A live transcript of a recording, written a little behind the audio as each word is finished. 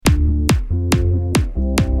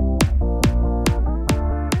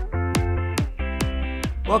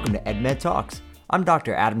Welcome to EdMed Talks. I'm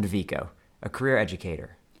Dr. Adam DeVico, a career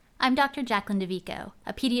educator. I'm Dr. Jacqueline DeVico,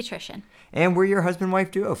 a pediatrician. And we're your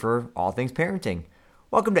husband-wife duo for all things parenting.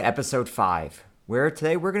 Welcome to episode 5, where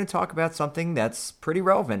today we're going to talk about something that's pretty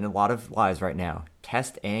relevant in a lot of lives right now,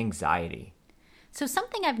 test anxiety. So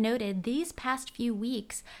something I've noted these past few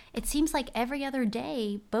weeks, it seems like every other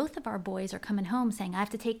day, both of our boys are coming home saying, I have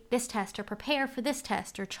to take this test or prepare for this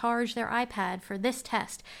test or charge their iPad for this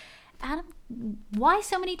test. Adam, why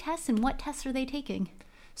so many tests and what tests are they taking?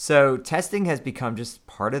 So testing has become just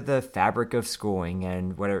part of the fabric of schooling,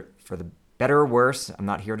 and whether for the better or worse, I'm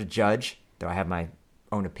not here to judge, though I have my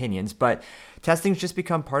own opinions, but testing's just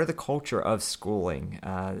become part of the culture of schooling.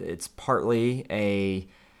 It's partly a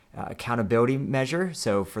accountability measure.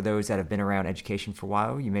 So for those that have been around education for a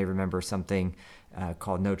while, you may remember something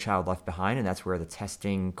called No Child Left Behind, and that's where the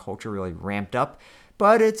testing culture really ramped up.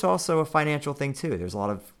 But it's also a financial thing too. There's a lot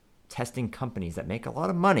of testing companies that make a lot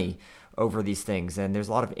of money over these things, and there's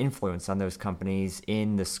a lot of influence on those companies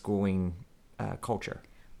in the schooling culture.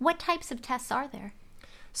 What types of tests are there?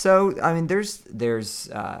 So, I mean, there's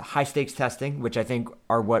high stakes testing, which I think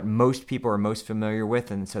are what most people are most familiar with,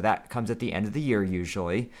 and so that comes at the end of the year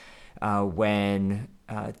usually, when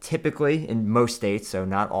typically in most states, so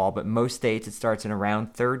not all, but most states, it starts in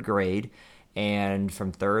around 3rd grade, and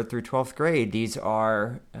from 3rd through 12th grade, these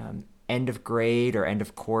are end of grade or end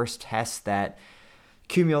of course tests that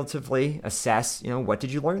cumulatively assess, what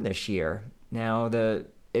did you learn this year? Now,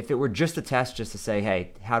 if it were just a test just to say,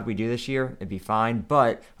 hey, how did we do this year? It'd be fine.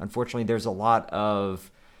 But unfortunately, there's a lot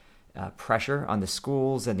of pressure on the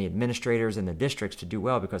schools and the administrators and the districts to do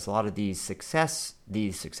well, because a lot of the success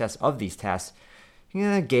of these tests, you're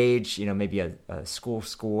going to gauge, maybe a school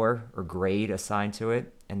score or grade assigned to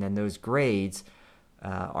it. And then those grades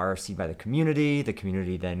are seen by the community. The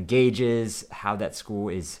community then gauges how that school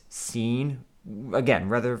is seen. Again,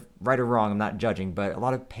 whether right or wrong, I'm not judging, but a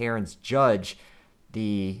lot of parents judge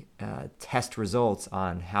the test results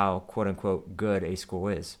on how quote-unquote good a school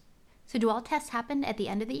is. So do all tests happen at the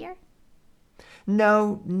end of the year?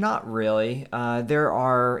 No, not really. There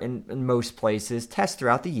are, in most places, tests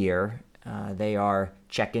throughout the year. They are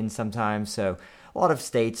check-ins sometimes. So a lot of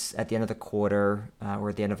states at the end of the quarter or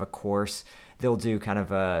at the end of a course, they'll do kind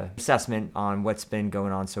of a assessment on what's been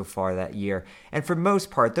going on so far that year. And for the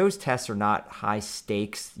most part, those tests are not high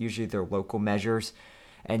stakes. Usually they're local measures.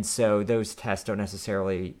 And so those tests don't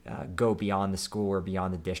necessarily go beyond the school or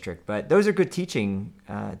beyond the district. But those are good teaching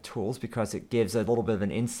tools, because it gives a little bit of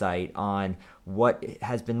an insight on what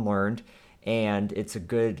has been learned. And it's a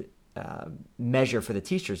good measure for the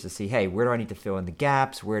teachers to see, hey, where do I need to fill in the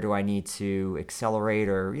gaps? Where do I need to accelerate?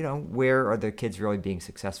 Or, where are the kids really being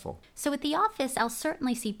successful? So at the office, I'll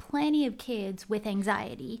certainly see plenty of kids with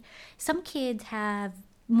anxiety. Some kids have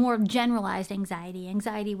more generalized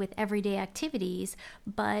anxiety with everyday activities,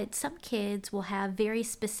 but some kids will have very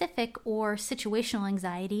specific or situational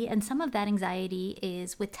anxiety, and some of that anxiety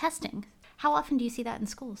is with testing. How often do you see that in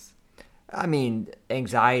schools? I mean,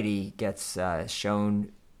 anxiety gets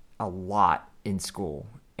shown a lot in school,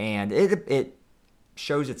 and it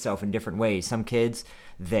shows itself in different ways. Some kids,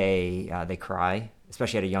 they cry,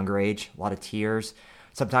 especially at a younger age, a lot of tears.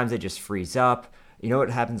 Sometimes they just freeze up.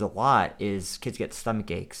 What happens a lot is kids get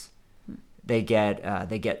stomach aches. They get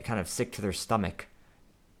kind of sick to their stomach.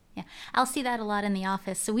 Yeah, I'll see that a lot in the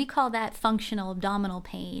office. So we call that functional abdominal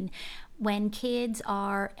pain. When kids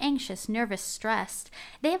are anxious, nervous, stressed,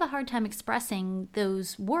 they have a hard time expressing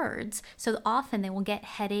those words. So often they will get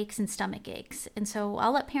headaches and stomach aches. And so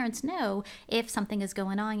I'll let parents know if something is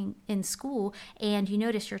going on in school and you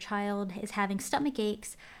notice your child is having stomach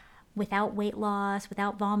aches without weight loss,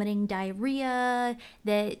 without vomiting, diarrhea,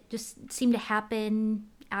 that just seem to happen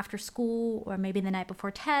after school or maybe the night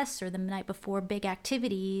before tests or the night before big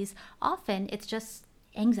activities. Often it's just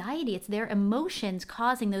anxiety. It's their emotions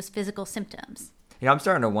causing those physical symptoms. I'm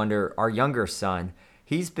starting to wonder, our younger son,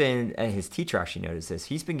 and his teacher actually noticed this,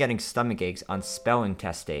 he's been getting stomach aches on spelling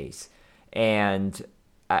test days. And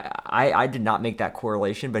I did not make that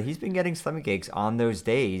correlation, but he's been getting stomach aches on those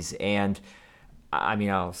days. And I mean,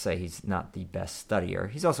 I'll say he's not the best studier.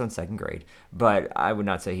 He's also in 2nd grade, but I would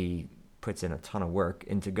not say he puts in a ton of work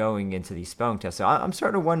into going into these spelling tests. So I'm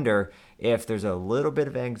starting to wonder if there's a little bit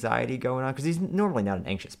of anxiety going on, because he's normally not an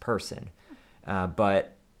anxious person.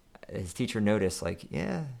 But his teacher noticed,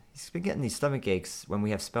 he's been getting these stomach aches when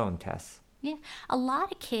we have spelling tests. Yeah, a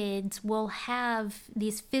lot of kids will have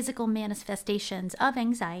these physical manifestations of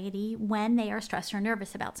anxiety when they are stressed or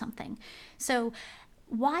nervous about something. So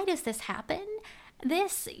why does this happen?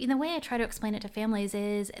 The way I try to explain it to families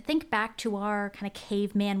is think back to our kind of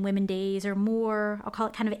caveman women days, or more, I'll call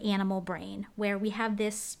it kind of animal brain, where we have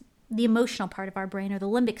the emotional part of our brain, or the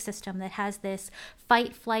limbic system, that has this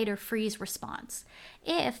fight, flight, or freeze response.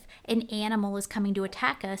 If an animal is coming to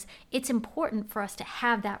attack us, it's important for us to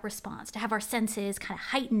have that response, to have our senses kind of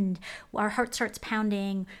heightened. Our heart starts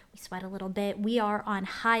pounding, we sweat a little bit, we are on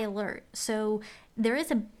high alert. So there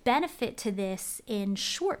is a benefit to this in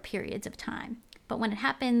short periods of time. But when it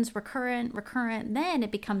happens recurrent, then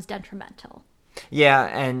it becomes detrimental. Yeah,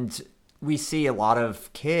 and we see a lot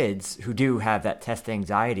of kids who do have that test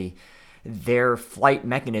anxiety. Their flight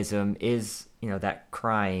mechanism is, that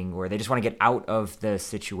crying, or they just want to get out of the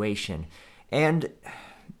situation. And,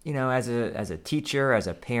 as a teacher, as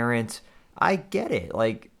a parent, I get it.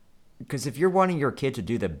 Because if you're wanting your kid to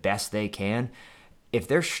do the best they can, if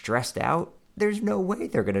they're stressed out, there's no way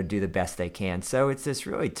they're going to do the best they can. So it's this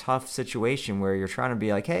really tough situation where you're trying to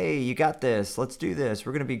be like, hey, you got this. Let's do this.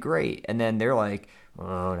 We're going to be great. And then they're like,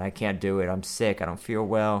 oh, I can't do it. I'm sick. I don't feel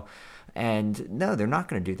well. And no, they're not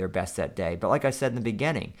going to do their best that day. But like I said in the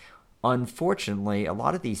beginning, unfortunately, a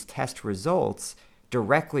lot of these test results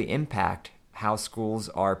directly impact how schools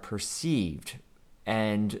are perceived.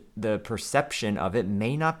 And the perception of it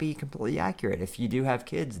may not be completely accurate if you do have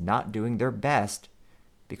kids not doing their best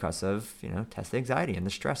because of, test anxiety and the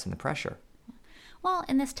stress and the pressure. Well,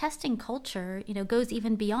 and this testing culture, goes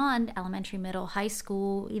even beyond elementary, middle, high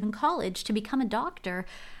school, even college. To become a doctor,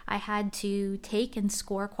 I had to take and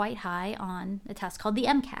score quite high on a test called the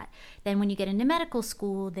MCAT. Then when you get into medical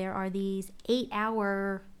school, there are these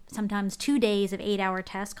 8-hour, sometimes 2 days of 8-hour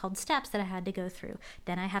tests called STEPS that I had to go through.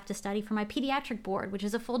 Then I have to study for my pediatric board, which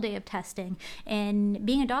is a full day of testing. And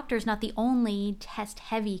being a doctor is not the only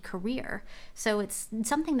test-heavy career. So it's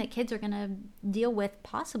something that kids are going to deal with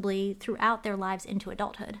possibly throughout their lives into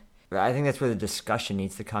adulthood. I think that's where the discussion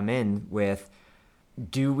needs to come in with,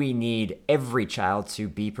 do we need every child to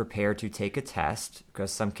be prepared to take a test?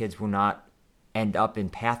 Because some kids will not end up in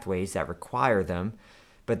pathways that require them.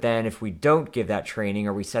 But then if we don't give that training,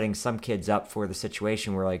 are we setting some kids up for the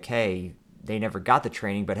situation where like, hey, they never got the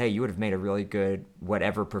training, but hey, you would have made a really good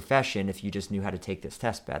whatever profession if you just knew how to take this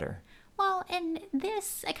test better? Well, and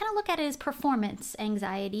this, I kind of look at it as performance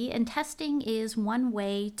anxiety, and testing is one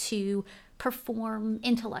way to perform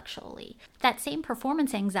intellectually. That same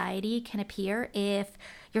performance anxiety can appear if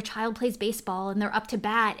your child plays baseball and they're up to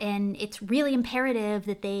bat and it's really imperative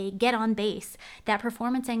that they get on base. That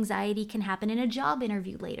performance anxiety can happen in a job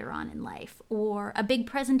interview later on in life, or a big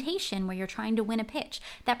presentation where you're trying to win a pitch.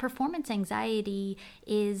 That performance anxiety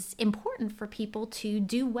is important for people to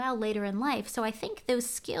do well later in life. So I think those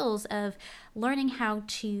skills of learning how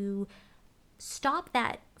to stop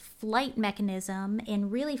that flight mechanism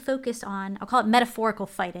and really focus on, I'll call it metaphorical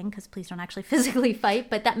fighting, because please don't actually physically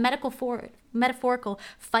fight, but that metaphorical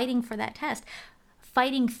fighting for that test,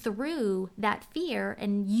 fighting through that fear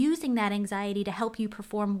and using that anxiety to help you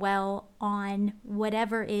perform well on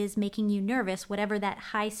whatever is making you nervous, whatever that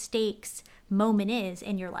high stakes moment is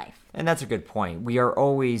in your life. And that's a good point. We are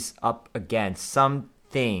always up against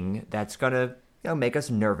something that's going to make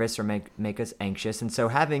us nervous or make us anxious. And so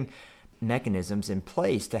having mechanisms in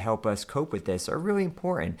place to help us cope with this are really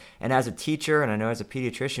important. And as a teacher, and I know as a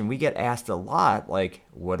pediatrician, we get asked a lot, like,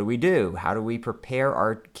 what do we do? How do we prepare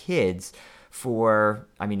our kids for,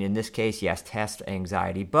 in this case, yes, test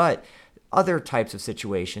anxiety, but other types of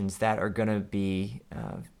situations that are going to be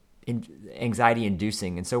anxiety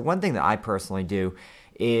inducing. And so one thing that I personally do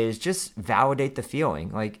is just validate the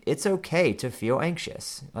feeling. Like, it's okay to feel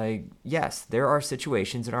anxious. Like, yes, there are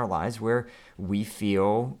situations in our lives where we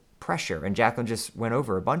feel pressure, and Jacqueline just went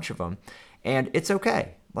over a bunch of them, and it's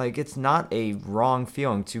okay. Like, it's not a wrong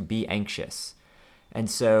feeling to be anxious. And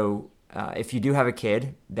so if you do have a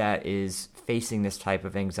kid that is facing this type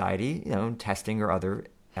of anxiety, testing or other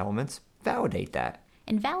elements, validate that.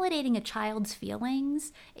 And validating a child's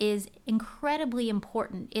feelings is incredibly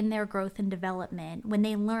important in their growth and development when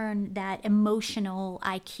they learn that emotional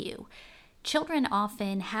IQ. Children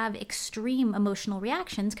often have extreme emotional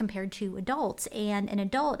reactions compared to adults, and an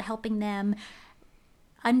adult helping them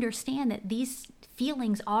understand that these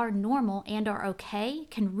feelings are normal and are okay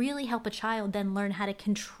can really help a child then learn how to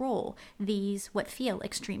control these what feel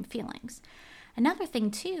extreme feelings. Another thing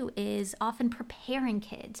too is often preparing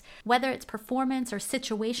kids, whether it's performance or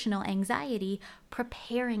situational anxiety,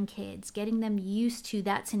 preparing kids, getting them used to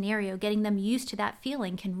that scenario, getting them used to that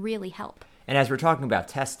feeling can really help. And as we're talking about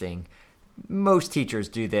testing, most teachers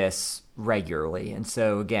do this regularly. And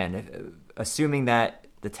so again, assuming that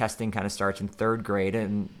the testing kind of starts in third grade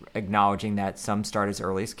and acknowledging that some start as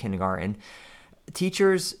early as kindergarten,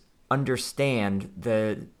 teachers understand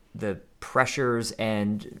the pressures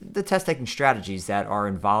and the test taking strategies that are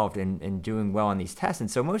involved in doing well on these tests. And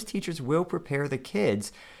so most teachers will prepare the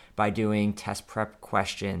kids by doing test prep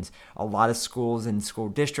questions. A lot of schools and school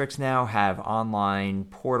districts now have online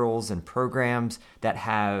portals and programs that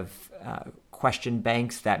have question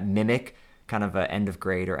banks that mimic kind of an end of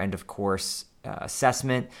grade or end of course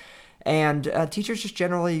assessment. And teachers just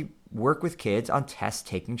generally work with kids on test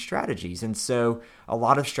taking strategies. And so a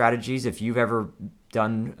lot of strategies, if you've ever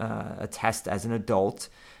done a test as an adult,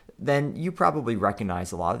 then you probably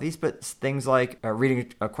recognize a lot of these, but things like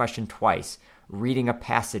reading a question twice, reading a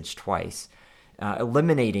passage twice,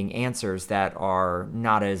 eliminating answers that are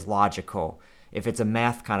not as logical. If it's a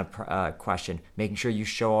math kind of question, making sure you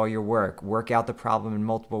show all your work out the problem in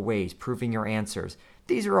multiple ways, proving your answers.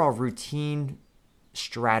 These are all routine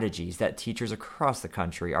strategies that teachers across the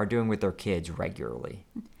country are doing with their kids regularly.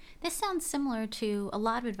 This sounds similar to a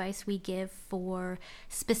lot of advice we give for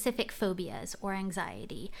specific phobias or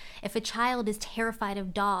anxiety. If a child is terrified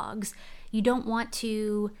of dogs, you don't want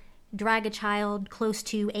to drag a child close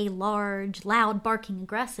to a large, loud, barking,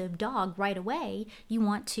 aggressive dog right away. You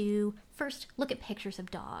want to first look at pictures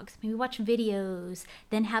of dogs, maybe watch videos,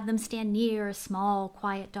 then have them stand near a small,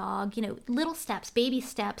 quiet dog. Little steps, baby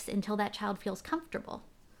steps until that child feels comfortable.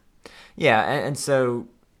 Yeah, and so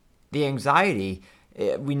the anxiety,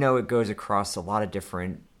 we know it goes across a lot of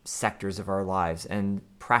different sectors of our lives, and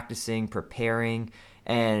practicing, preparing,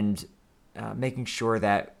 and making sure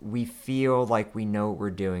that we feel like we know what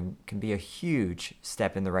we're doing can be a huge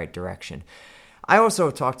step in the right direction. I also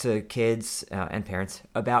talk to kids and parents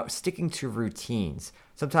about sticking to routines.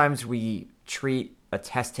 Sometimes we treat a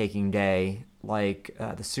test-taking day like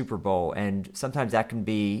the Super Bowl, and sometimes that can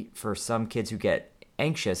be, for some kids who get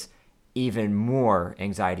anxious, even more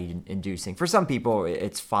anxiety-inducing. For some people,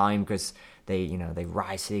 it's fine because they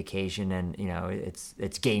rise to the occasion, and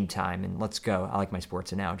it's game time and let's go. I like my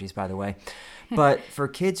sports analogies, by the way. But for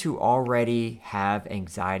kids who already have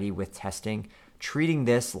anxiety with testing, treating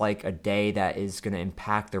this like a day that is going to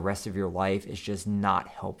impact the rest of your life is just not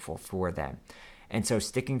helpful for them. And so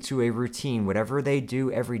sticking to a routine, whatever they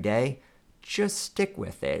do every day, just stick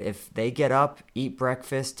with it. If they get up, eat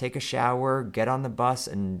breakfast, take a shower, get on the bus,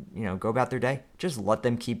 and go about their day, just let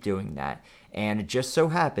them keep doing that. And it just so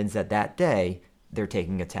happens that day they're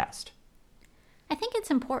taking a test. I think it's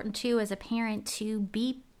important too, as a parent, to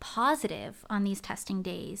be positive on these testing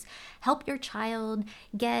days. Help your child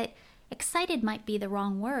get excited, might be the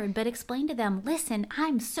wrong word, but explain to them, listen,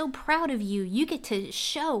 I'm so proud of you. You get to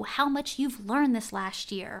show how much you've learned this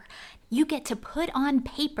last year. You get to put on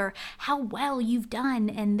paper how well you've done.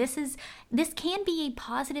 And this can be a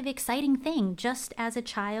positive, exciting thing, just as a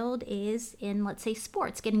child is in, let's say,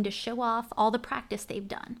 sports, getting to show off all the practice they've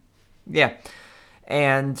done. Yeah.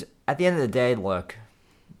 And at the end of the day, look,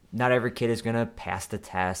 not every kid is going to pass the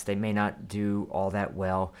test. They may not do all that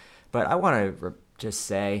well. But I want to just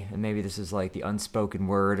say, and maybe this is like the unspoken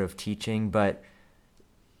word of teaching, but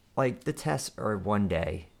like the tests are one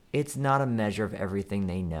day. It's not a measure of everything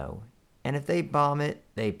they know. And if they bomb it,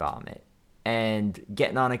 they bomb it. And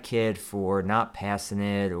getting on a kid for not passing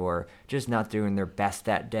it or just not doing their best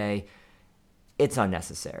that day, it's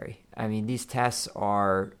unnecessary. I mean, these tests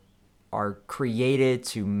are created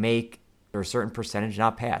to make a certain percentage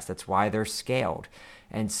not pass. That's why they're scaled.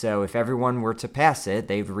 And so if everyone were to pass it,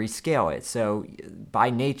 they'd rescale it. So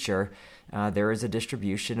by nature, there is a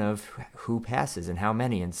distribution of who passes and how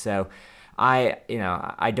many. And so I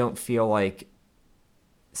don't feel like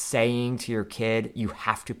saying to your kid, you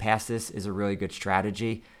have to pass this, is a really good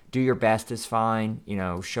strategy. Do your best is fine.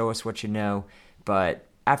 Show us what you know. But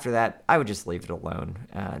after that, I would just leave it alone.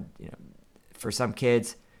 For some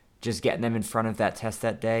kids, just getting them in front of that test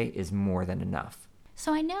that day is more than enough.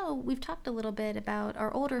 So I know we've talked a little bit about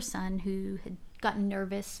our older son who had gotten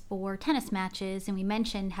nervous for tennis matches, and we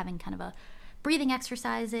mentioned having kind of a breathing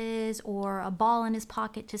exercises or a ball in his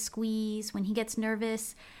pocket to squeeze when he gets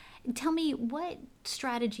nervous. Tell me, what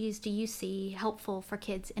strategies do you see helpful for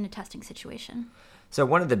kids in a testing situation? So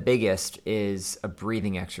one of the biggest is a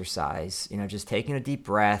breathing exercise. Just taking a deep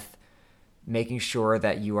breath, making sure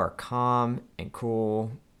that you are calm and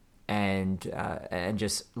cool and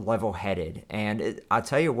just level-headed. And I'll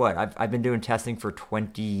tell you what, I've been doing testing for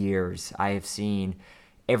 20 years. I have seen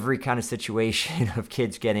every kind of situation of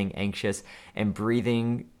kids getting anxious, and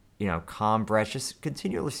breathing, calm breaths just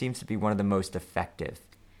continually seems to be one of the most effective.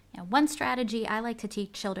 Now, one strategy I like to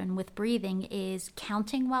teach children with breathing is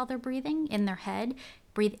counting while they're breathing in their head.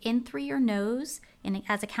 Breathe in through your nose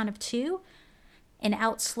as a count of 2, and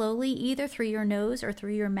out slowly either through your nose or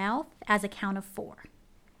through your mouth as a count of 4.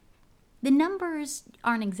 The numbers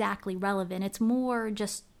aren't exactly relevant. It's more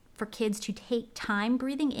just for kids to take time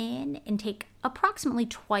breathing in and take approximately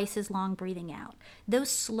twice as long breathing out.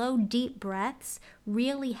 Those slow, deep breaths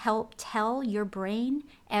really help tell your brain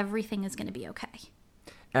everything is going to be okay.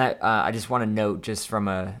 And I just want to note, just from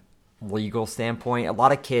a legal standpoint, a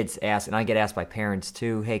lot of kids ask, and I get asked by parents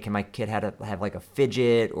too, hey, can my kid have like a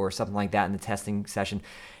fidget or something like that in the testing session?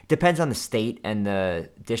 It depends on the state and the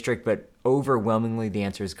district, but overwhelmingly the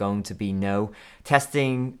answer is going to be no.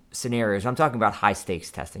 Testing scenarios, I'm talking about high stakes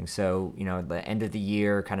testing, so the end of the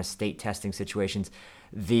year kind of state testing situations,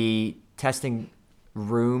 the testing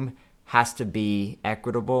room has to be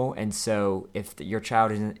equitable. And so if your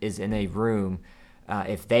child is in a room,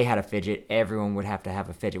 if they had a fidget, everyone would have to have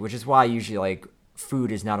a fidget, which is why usually like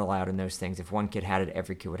food is not allowed in those things. If one kid had it,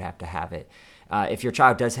 every kid would have to have it. If your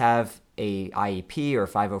child does have a IEP or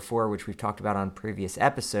 504, which we've talked about on previous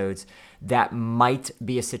episodes, that might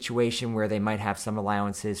be a situation where they might have some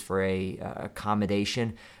allowances for a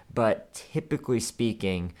accommodation. But typically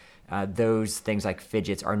speaking, those things like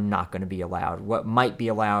fidgets are not going to be allowed. What might be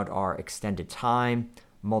allowed are extended time,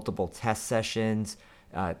 multiple test sessions.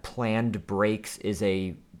 Planned breaks is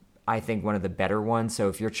I think one of the better ones. So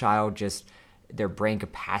if your child their brain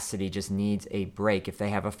capacity just needs a break, if they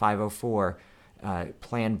have a 504,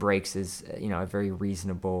 planned breaks is a very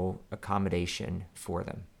reasonable accommodation for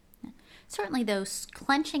them. Certainly those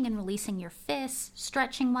clenching and releasing your fists,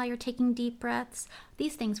 stretching while you're taking deep breaths,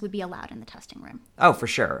 these things would be allowed in the testing room. Oh, for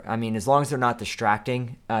sure. I mean, as long as they're not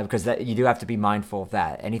distracting, because you do have to be mindful of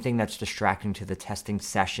that. Anything that's distracting to the testing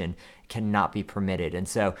session cannot be permitted. And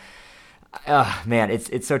so, man,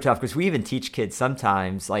 it's so tough, because we even teach kids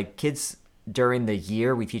sometimes, like kids during the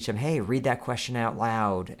year, we teach them, hey, read that question out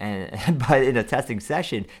loud. But in a testing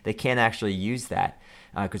session, they can't actually use that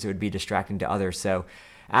because it would be distracting to others. So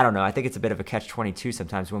I don't know. I think it's a bit of a catch-22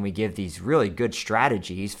 sometimes when we give these really good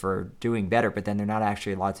strategies for doing better, but then they're not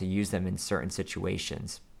actually allowed to use them in certain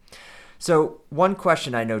situations. So one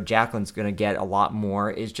question I know Jacqueline's going to get a lot more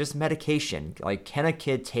is just medication. Like, can a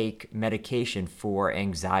kid take medication for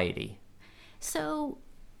anxiety? So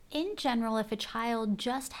in general, if a child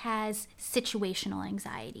just has situational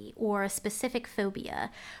anxiety or a specific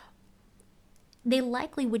phobia, they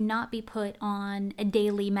likely would not be put on a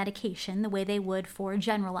daily medication the way they would for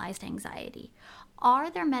generalized anxiety. Are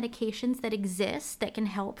there medications that exist that can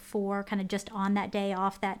help for kind of just on that day,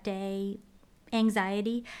 off that day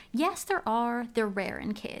anxiety? Yes, there are. They're rare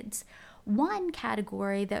in kids. One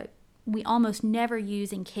category that we almost never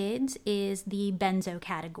use in kids is the benzo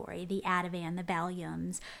category, the Ativan, the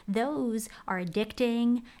Valiums. Those are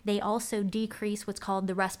addicting. They also decrease what's called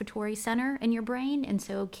the respiratory center in your brain. And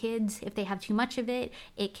so kids, if they have too much of it,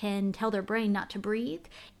 it can tell their brain not to breathe.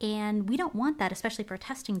 And we don't want that, especially for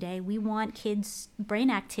testing day. We want kids' brain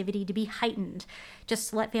activity to be heightened. Just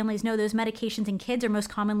to let families know, those medications in kids are most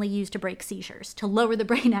commonly used to break seizures, to lower the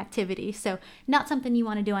brain activity. So not something you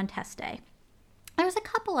want to do on test day. There's a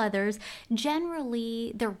couple others.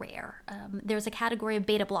 Generally, they're rare. There's a category of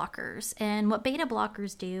beta blockers. And what beta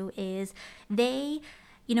blockers do is they,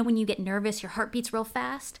 when you get nervous, your heart beats real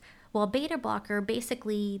fast. Well, a beta blocker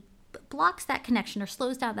basically blocks that connection or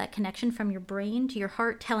slows down that connection from your brain to your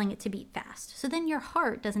heart, telling it to beat fast. So then your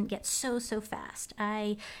heart doesn't get so fast.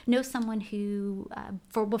 I know someone who,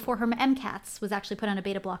 before her MCATs, was actually put on a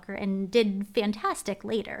beta blocker and did fantastic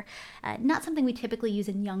later. Not something we typically use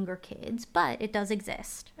in younger kids, but it does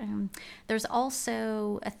exist. There's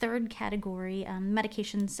also a third category,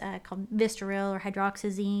 medications called Vistaril or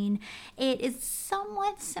hydroxyzine. It is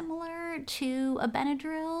somewhat similar to a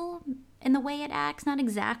Benadryl in the way it acts, not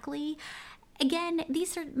exactly. Again,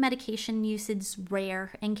 these are medication usage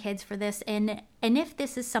rare in kids for this, and if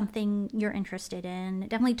this is something you're interested in,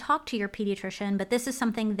 definitely talk to your pediatrician, but this is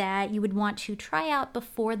something that you would want to try out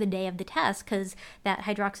before the day of the test, because that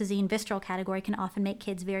hydroxyzine Vistaril category can often make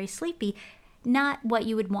kids very sleepy, not what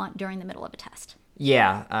you would want during the middle of a test.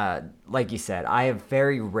 Yeah, like you said, I have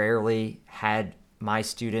very rarely had my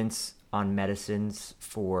students on medicines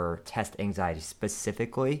for test anxiety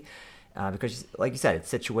specifically, because, like you said,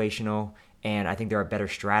 it's situational, and I think there are better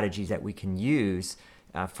strategies that we can use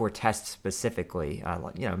for tests specifically,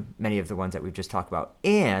 many of the ones that we've just talked about.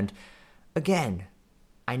 And, again,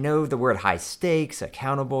 I know the word high stakes,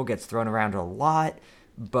 accountable, gets thrown around a lot,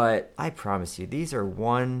 but I promise you, these are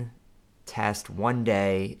one test, one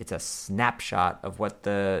day. It's a snapshot of what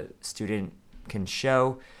the student can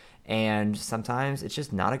show, and sometimes it's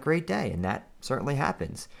just not a great day, and that certainly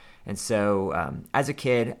happens. And so as a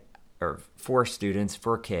kid, or for students,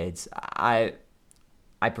 for kids, I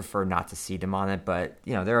prefer not to see them on it, but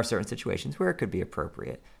there are certain situations where it could be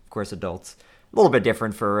appropriate. Of course, adults, a little bit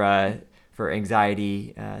different for for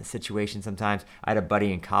anxiety situations sometimes. I had a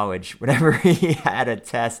buddy in college, whenever he had a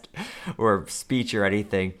test or speech or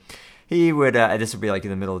anything, he would, this would be like in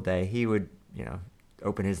the middle of the day, he would,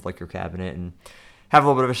 open his liquor cabinet and have a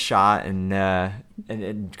little bit of a shot and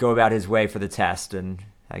go about his way for the test. And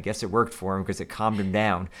I guess it worked for him because it calmed him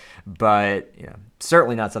down. But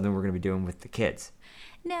certainly not something we're going to be doing with the kids.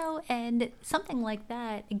 No, and something like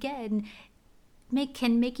that, again,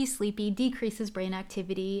 can make you sleepy, decreases brain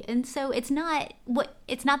activity, and so it's not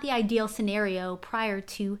the ideal scenario prior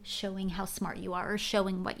to showing how smart you are or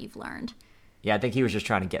showing what you've learned. Yeah, I think he was just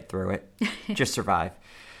trying to get through it, just survive.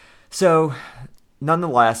 So,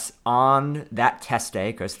 nonetheless, on that test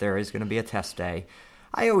day, because there is going to be a test day,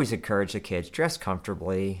 I always encourage the kids, dress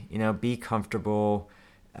comfortably, be comfortable,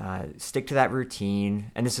 stick to that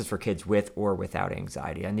routine. And this is for kids with or without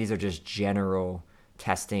anxiety. And these are just general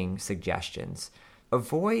testing suggestions.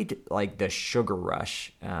 Avoid like the sugar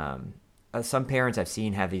rush. Some parents I've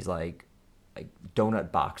seen have these like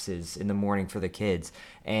donut boxes in the morning for the kids.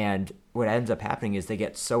 And what ends up happening is they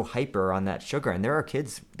get so hyper on that sugar. And there are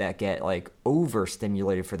kids that get like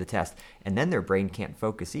overstimulated for the test. And then their brain can't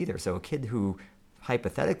focus either. So a kid who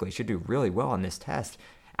hypothetically should do really well on this test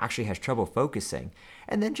actually has trouble focusing.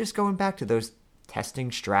 And then just going back to those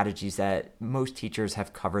testing strategies that most teachers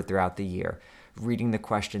have covered throughout the year. Reading the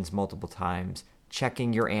questions multiple times,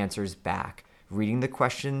 checking your answers back, reading the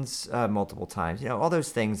questions multiple times. All those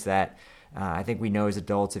things that I think we know as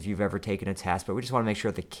adults if you've ever taken a test, but we just want to make sure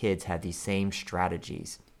that the kids have these same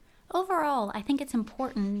strategies. Overall, I think it's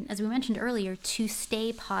important, as we mentioned earlier, to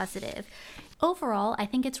stay positive. Overall, I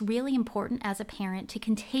think it's really important as a parent to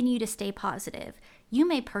continue to stay positive. You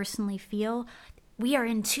may personally feel we are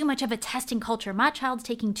in too much of a testing culture. My child's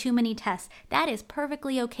taking too many tests. That is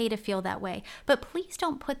perfectly okay to feel that way. But please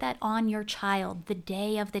don't put that on your child the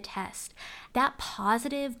day of the test. That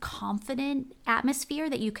positive, confident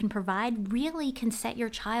atmosphere that you can provide really can set your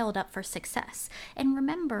child up for success. And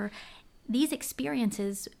remember, these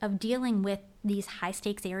experiences of dealing with these high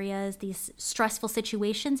stakes areas, these stressful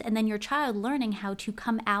situations, and then your child learning how to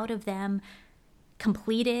come out of them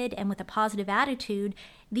completed and with a positive attitude,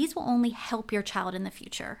 these will only help your child in the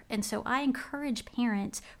future. And so I encourage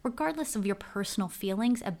parents, regardless of your personal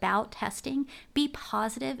feelings about testing, be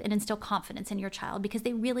positive and instill confidence in your child because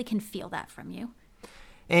they really can feel that from you.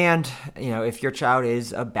 And, if your child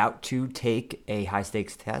is about to take a high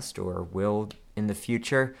stakes test or will in the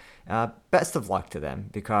future, best of luck to them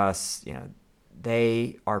because,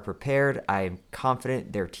 they are prepared. I'm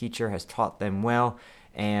confident their teacher has taught them well.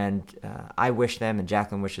 And I wish them, and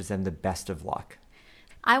Jacqueline wishes them, the best of luck.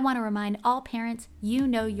 I want to remind all parents, you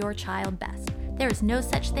know your child best. There is no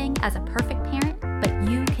such thing as a perfect parent, but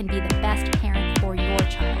you can be the best parent for your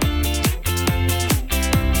child.